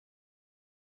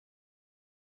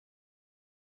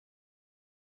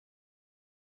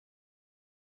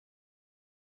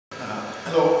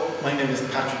name is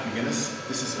McGuinness.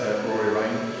 This is Rory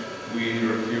Ryan. We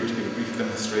are here to give a brief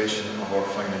demonstration of our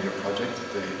final year project,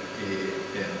 the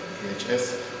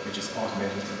AHS, which is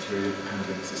Automated Material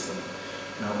Handling System.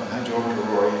 Now I'll hand you over to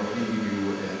Rory and he'll give you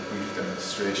a brief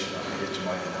demonstration of the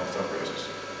HMI and how it's operated.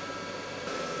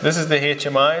 This is the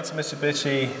HMI, it's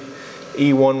Mitsubishi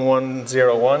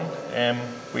E1101.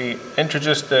 We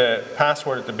introduced the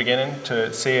password at the beginning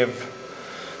to save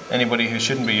anybody who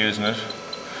shouldn't be using it,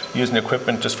 using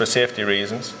equipment just for safety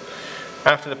reasons.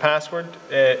 After the password,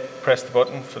 press the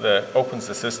button for opens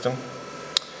the system.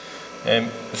 The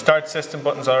start system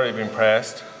button's already been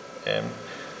pressed.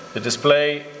 The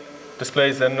display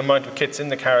displays the amount of kits in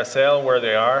the carousel, where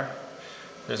they are.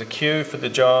 There's a queue for the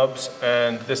jobs,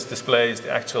 and this displays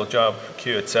the actual job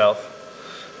queue itself.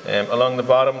 Along the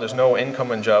bottom, there's no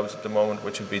incoming jobs at the moment,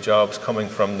 which would be jobs coming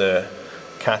from the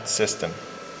CAT system.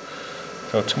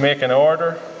 So to make an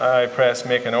order, I press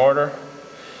make an order,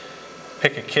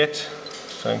 pick a kit.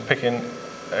 So I'm picking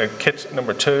kit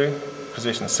number 2,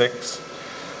 position 6.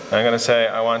 I'm going to say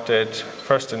I want it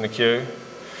first in the queue.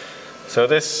 So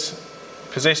this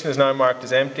position is now marked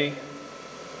as empty.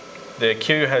 The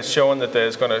queue has shown that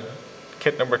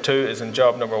kit number 2 is in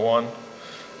job number 1.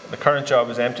 The current job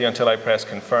is empty until I press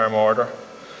confirm order.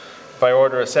 If I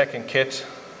order a second kit,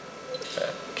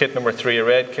 kit number 3, a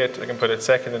red kit, I can put it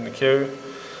second in the queue.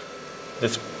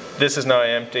 This is now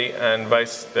empty, and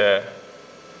the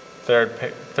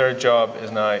third job is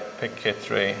now pick kit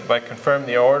 3. If I confirm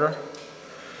the order,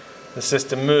 the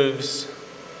system moves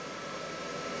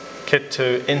kit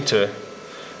 2 into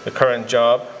the current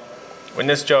job. When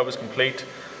this job is complete,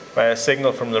 by a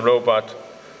signal from the robot,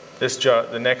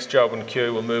 the next job in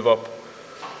queue will move up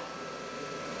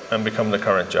and become the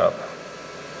current job.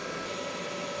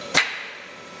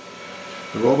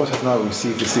 The robot has now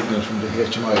received a signal from the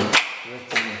HMI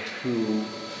directing it to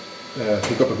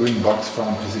pick up a green box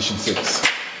from position 6.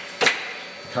 The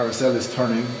carousel is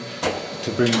turning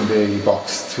to bring the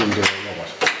box to the robot.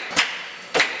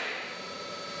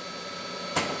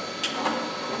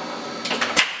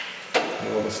 The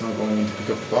robot's now going in to pick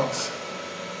up the box.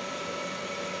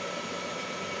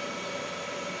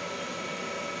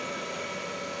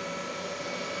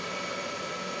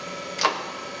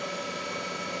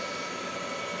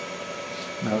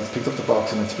 Now it's picked up the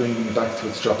box and it's bringing it back to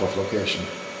its drop-off location.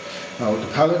 Now the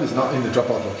pallet is not in the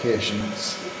drop-off location,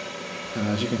 and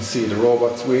as you can see, the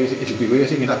robot's waiting. It'll be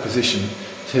waiting in that position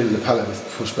till the pallet is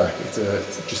pushed back. It's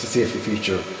just a safety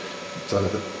feature so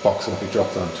that the box won't be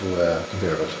dropped onto a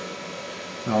conveyor belt.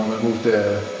 Now I'm going to move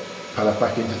the pallet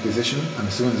back into position, and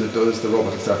as soon as it does, the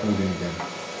robot will start moving again.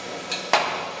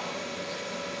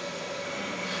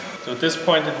 So at this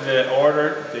point in the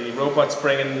order, the robot's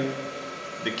bringing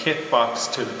the kit box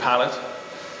to the pallet,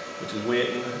 which is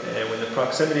waiting. When the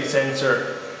proximity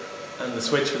sensor and the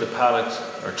switch for the pallet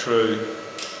are true,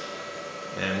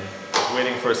 it's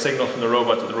waiting for a signal from the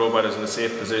robot that the robot is in a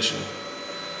safe position.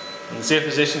 When the safe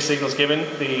position signal is given,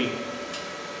 the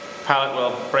pallet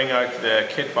will bring out the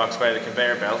kit box via the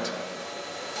conveyor belt.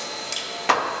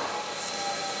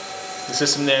 The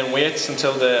system then waits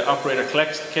until the operator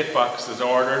collects the kit box as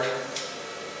ordered,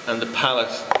 and the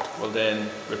pallet will then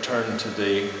return to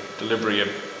the delivery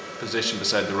position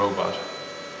beside the robot.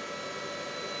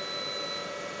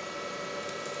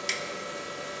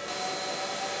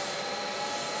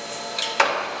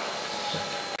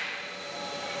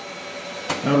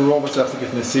 Now the robot's after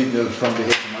getting a signal from the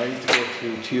HMI to go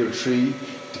to tier 3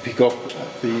 to pick up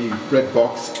the red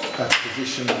box at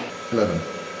position 11.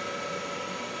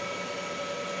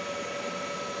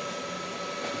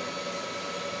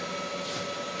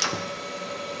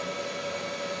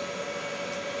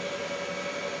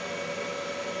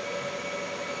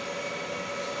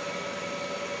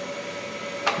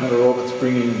 Now the robot's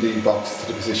bringing the box to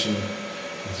the position,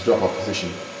 its drop-off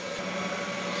position.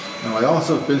 Now I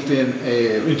also built in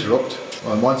an interrupt,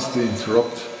 and once the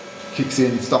interrupt kicks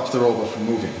in, it stops the robot from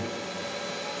moving.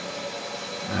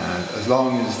 And as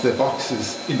long as the box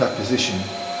is in that position,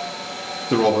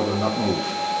 the robot will not move.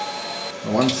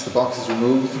 And once the box is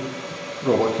removed,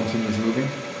 the robot continues moving,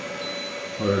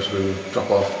 where it will drop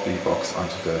off the box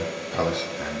onto the pallet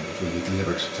and it will be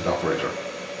delivered to the operator.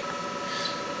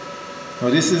 Now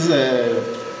this is the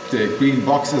green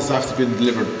boxes after being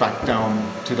delivered back down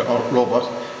to the robot,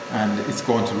 and it's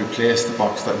going to replace the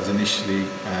box that was initially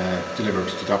delivered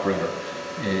to the operator.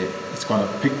 It's going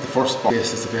to pick the first box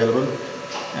that's available,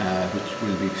 which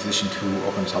will be position 2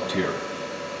 up in the top tier.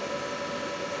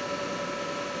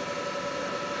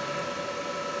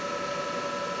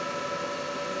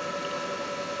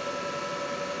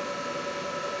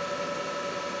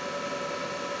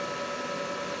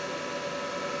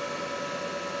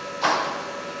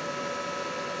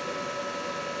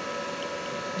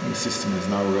 The system is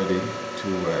now ready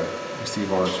to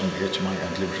receive orders from the HMI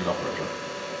and deliver to the operator.